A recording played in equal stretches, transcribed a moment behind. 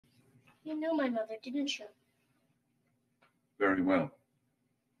You knew my mother, didn't you? Very well.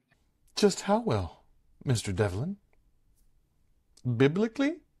 Just how well, Mr. Devlin?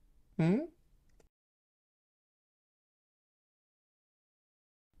 Biblically?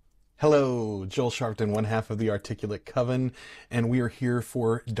 Hello, Joel Sharpton, one half of the Articulate Coven, and we are here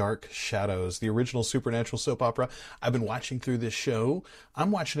for Dark Shadows, the original supernatural soap opera. I've been watching through this show. I'm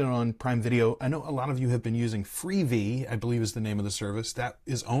watching it on Prime Video. I know a lot of you have been using Freevee, I believe is the name of the service. That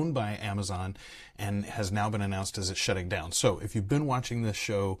is owned by Amazon and has now been announced as it's shutting down. So if you've been watching this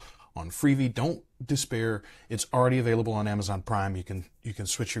show on Freevee, don't despair. It's already available on Amazon Prime. You can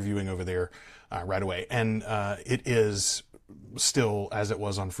switch your viewing over there right away. And it is still, as it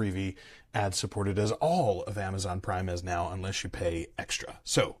was on Freevee, ad-supported, as all of Amazon Prime is now, unless you pay extra.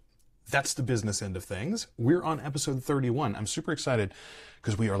 So that's the business end of things. We're on episode 31. I'm super excited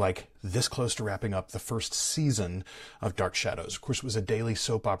because we are like this close to wrapping up the first season of Dark Shadows. Of course, it was a daily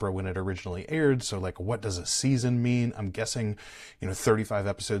soap opera when it originally aired. So like, what does a season mean? I'm guessing, 35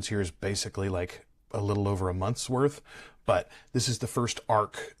 episodes here is basically like a little over a month's worth. But this is the first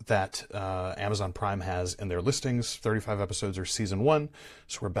arc that Amazon Prime has in their listings. 35 episodes are season 1.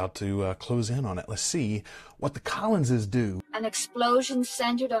 So we're about to close in on it. Let's see what the Collinses do. An explosion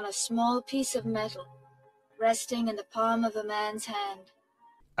centered on a small piece of metal, resting in the palm of a man's hand.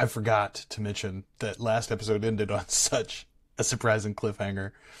 I forgot to mention that last episode ended on such a surprising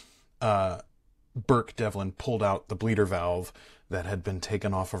cliffhanger. Burke Devlin pulled out the bleeder valve that had been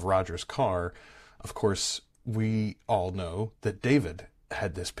taken off of Roger's car. Of course, we all know that David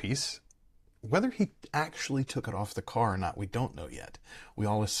had this piece. Whether he actually took it off the car or not, we don't know yet. We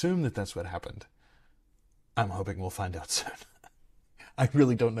all assume that that's what happened. I'm hoping we'll find out soon. I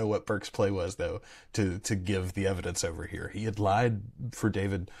really don't know what Burke's play was, though, to give the evidence over here. He had lied for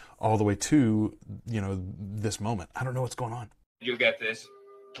David all the way to, this moment. I don't know what's going on. You get this?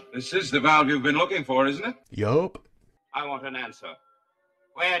 This is the valve you've been looking for, isn't it? Yup. I want an answer.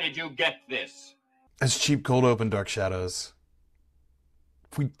 Where did you get this? It's cheap cold open, Dark Shadows.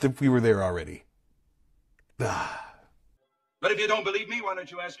 We were there already. But if you don't believe me, why don't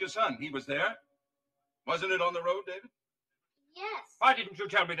you ask your son? He was there. Wasn't it on the road, David? Yes. Why didn't you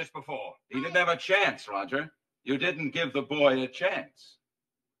tell me this before? He didn't have a chance, Roger. You didn't give the boy a chance.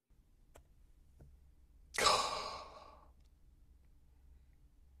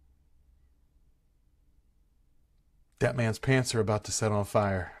 That man's pants are about to set on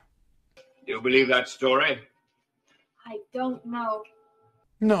fire. Do you believe that story? I don't know.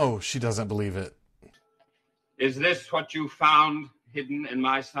 No, she doesn't believe it. Is this what you found hidden in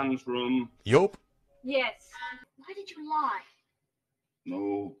my son's room? Yup. Yes. Why did you lie?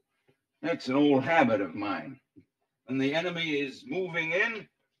 No, that's an old habit of mine. When the enemy is moving in,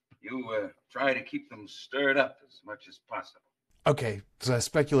 you try to keep them stirred up as much as possible. Okay, so I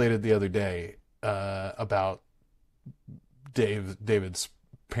speculated the other day about David's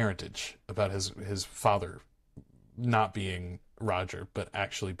parentage, about his father not being Roger, but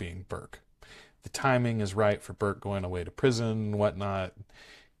actually being Burke. The timing is right for Burke going away to prison and whatnot.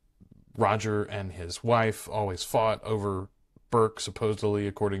 Roger and his wife always fought over Burke, supposedly,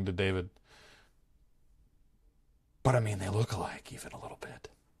 according to David. But I mean, they look alike even a little bit.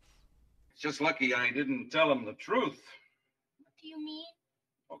 It's just lucky I didn't tell him the truth. What do you mean?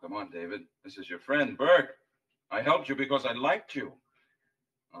 Oh, come on, David. This is your friend, Burke. I helped you because I liked you.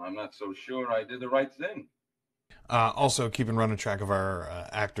 I'm not so sure I did the right thing. Also, keeping running track of our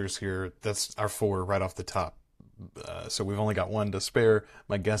actors here. That's our 4 right off the top. So we've only got 1 to spare.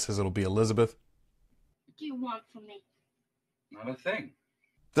 My guess is it'll be Elizabeth. What do you want from me? Not a thing.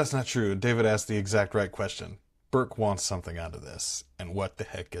 That's not true. David asked the exact right question. Burke wants something out of this. And what the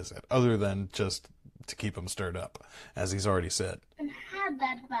heck is it? Other than just to keep him stirred up, as he's already said. And had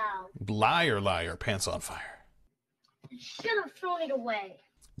that valve. Liar, pants on fire. You should have thrown it away.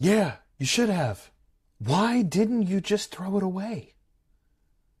 Yeah, you should have. Why didn't you just throw it away?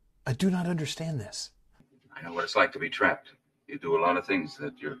 I do not understand this. I know what it's like to be trapped. You do a lot of things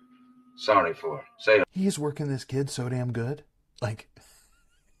that you're sorry for. Say it. He's working this kid so damn good. Like,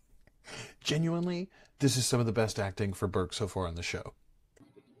 genuinely, this is some of the best acting for Burke so far on the show.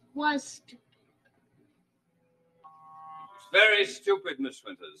 Was stupid. It's very stupid, Miss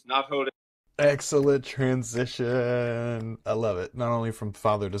Winters, not holding... Excellent transition. I love it. Not only from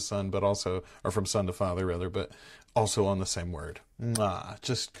father to son, but also, or from son to father, rather, but also on the same word. Mwah,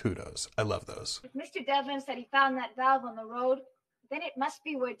 just kudos. I love those. If Mr. Devlin said he found that valve on the road, then it must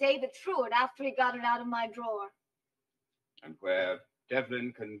be where David threw it after he got it out of my drawer. And where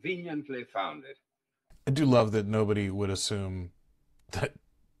Devlin conveniently found it. I do love that nobody would assume that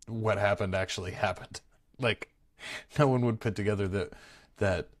what happened actually happened. Like, no one would put together that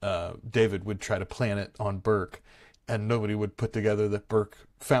that David would try to plant it on Burke, and nobody would put together that Burke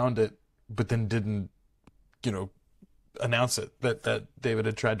found it, but then didn't, announce it, that David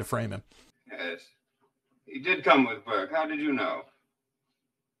had tried to frame him. Yes. He did come with Burke. How did you know?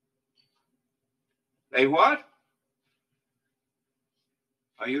 They what?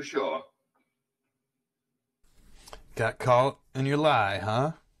 Are you sure? Got caught in your lie,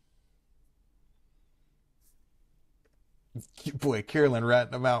 huh? Boy, Carolyn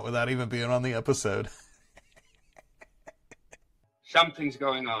ratting him out without even being on the episode. Something's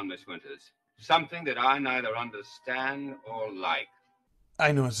going on, Miss Winters. Something that I neither understand or like.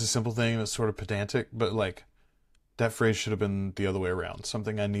 I know it's a simple thing and it's sort of pedantic, but, that phrase should have been the other way around.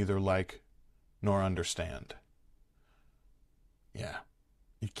 Something I neither like nor understand. Yeah.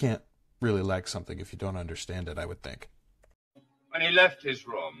 You can't really like something if you don't understand it, I would think. When he left his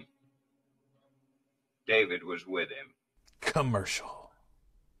room, David was with him. Commercial.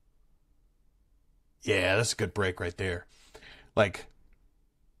 Yeah, that's a good break right there. God,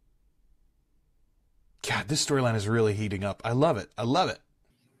 this storyline is really heating up. I love it. I love it.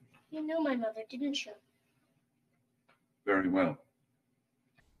 You knew my mother, didn't you? Very well.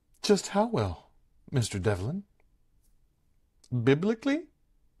 Just how well, Mr. Devlin? Biblically?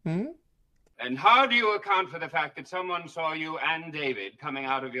 And how do you account for the fact that someone saw you and David coming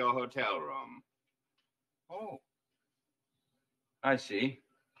out of your hotel room? Oh. I see.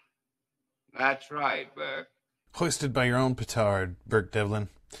 That's right, Burke. Hoisted by your own petard, Burke Devlin.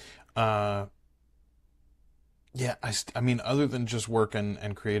 Yeah, I mean, other than just working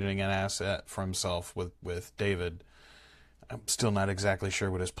and creating an asset for himself with David, I'm still not exactly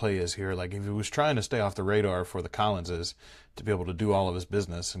sure what his play is here. If he was trying to stay off the radar for the Collinses to be able to do all of his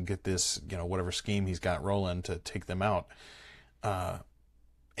business and get this, whatever scheme he's got rolling to take them out,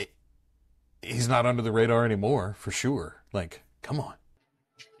 he's not under the radar anymore, for sure. Come on.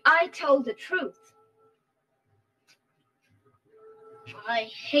 I told the truth. I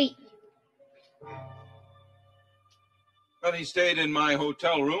hate you. Well, he stayed in my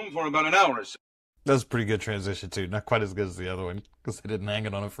hotel room for about an hour or so. That was a pretty good transition, too. Not quite as good as the other one, because they didn't hang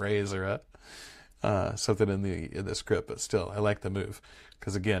it on a phrase or something in the script, but still, I like the move.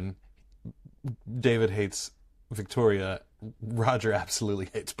 Because, again, David hates Victoria. Roger absolutely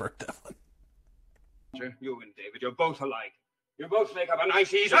hates Burke Devlin. You and David, you're both alike. You both make up a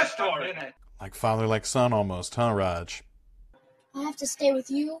nice, easy story. Like father, like son, almost, huh, Raj? I have to stay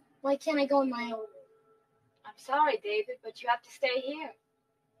with you. Why can't I go on my own? I'm sorry, David, but you have to stay here.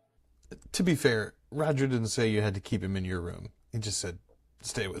 To be fair, Roger didn't say you had to keep him in your room. He just said,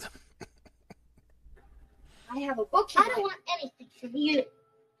 stay with him. I have a book. I don't want anything from you.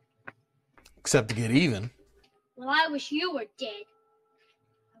 Except to get even. Well, I wish you were dead.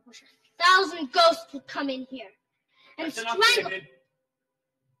 I wish 1,000 ghosts would come in here and strangle.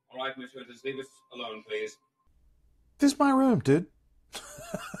 All right, Miss Winters, leave us alone, please. This is my room, dude.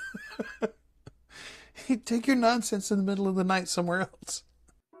 Take your nonsense in the middle of the night somewhere else.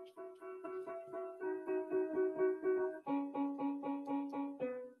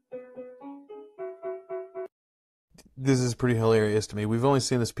 This is pretty hilarious to me. We've only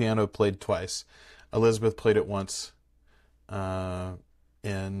seen this piano played twice. Elizabeth played it once in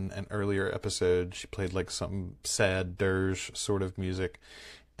an earlier episode. She played some sad dirge sort of music.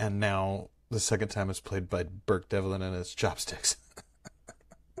 And now the second time it's played by Burke Devlin and his chopsticks.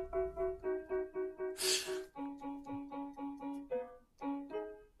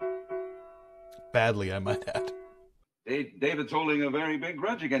 Badly, I might add. David's holding a very big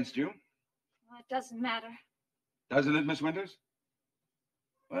grudge against you. Well, it doesn't matter. Doesn't it, Miss Winters?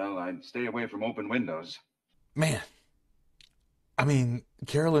 Well, I'd stay away from open windows. Man. I mean,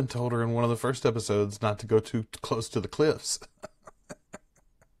 Carolyn told her in one of the first episodes not to go too close to the cliffs.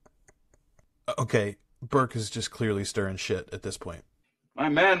 Okay, Burke is just clearly stirring shit at this point. My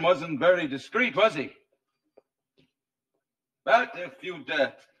man wasn't very discreet, was he? But if you'd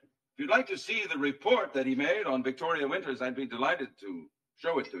like to see the report that he made on Victoria Winters, I'd be delighted to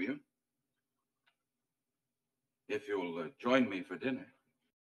show it to you. If you'll join me for dinner.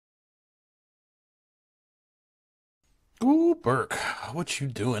 Ooh, Burke, what you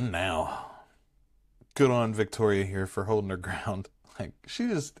doing now? Good on Victoria here for holding her ground. She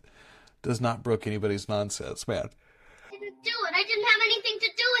just does not brook anybody's nonsense, man. I didn't do it. I didn't have anything to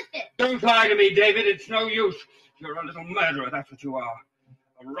do with it. Don't lie to me, David. It's no use. You're a little murderer, that's what you are.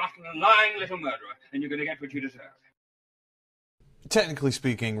 A rotten, lying little murderer, and you're going to get what you deserve. Technically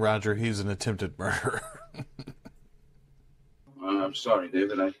speaking, Roger, he's an attempted murderer. I'm sorry,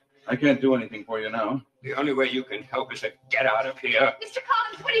 David. I can't do anything for you now. The only way you can help is to get out of here. Mr.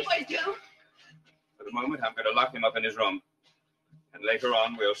 Collins, what are you going to do? For the moment, I'm going to lock him up in his room. And later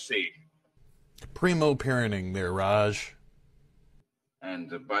on, we'll see. Primo parenting there, Raj.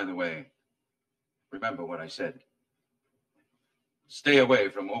 And by the way, remember what I said. Stay away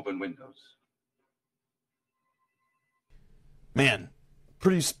from open windows. Man,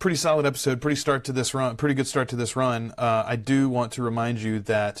 pretty solid episode. Pretty good start to this run. I do want to remind you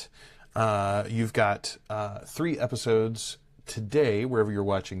that you've got 3 episodes today, wherever you're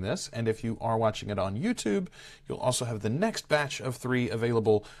watching this, and if you are watching it on YouTube, you'll also have the next batch of 3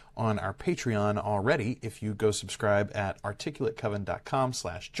 available on our Patreon already. If you go subscribe at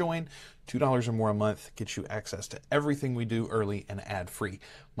articulatecoven.com/join, $2 or more a month gets you access to everything we do early and ad-free.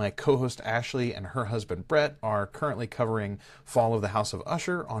 My co-host Ashley and her husband Brat are currently covering Fall of the House of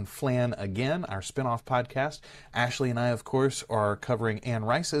Usher on Flan Again, our spin-off podcast. Ashley and I, of course, are covering Anne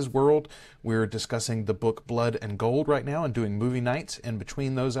Rice's world. We're discussing the book Blood and Gold right now and doing movie nights in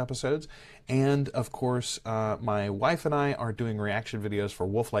between those episodes. And, of course, my wife and I are doing reaction videos for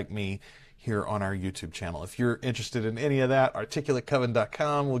Wolf Like Me here on our YouTube channel. If you're interested in any of that,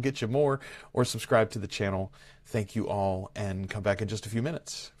 articulatecoven.com will get you more, or subscribe to the channel. Thank you all, and come back in just a few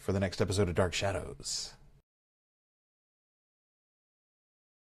minutes for the next episode of Dark Shadows.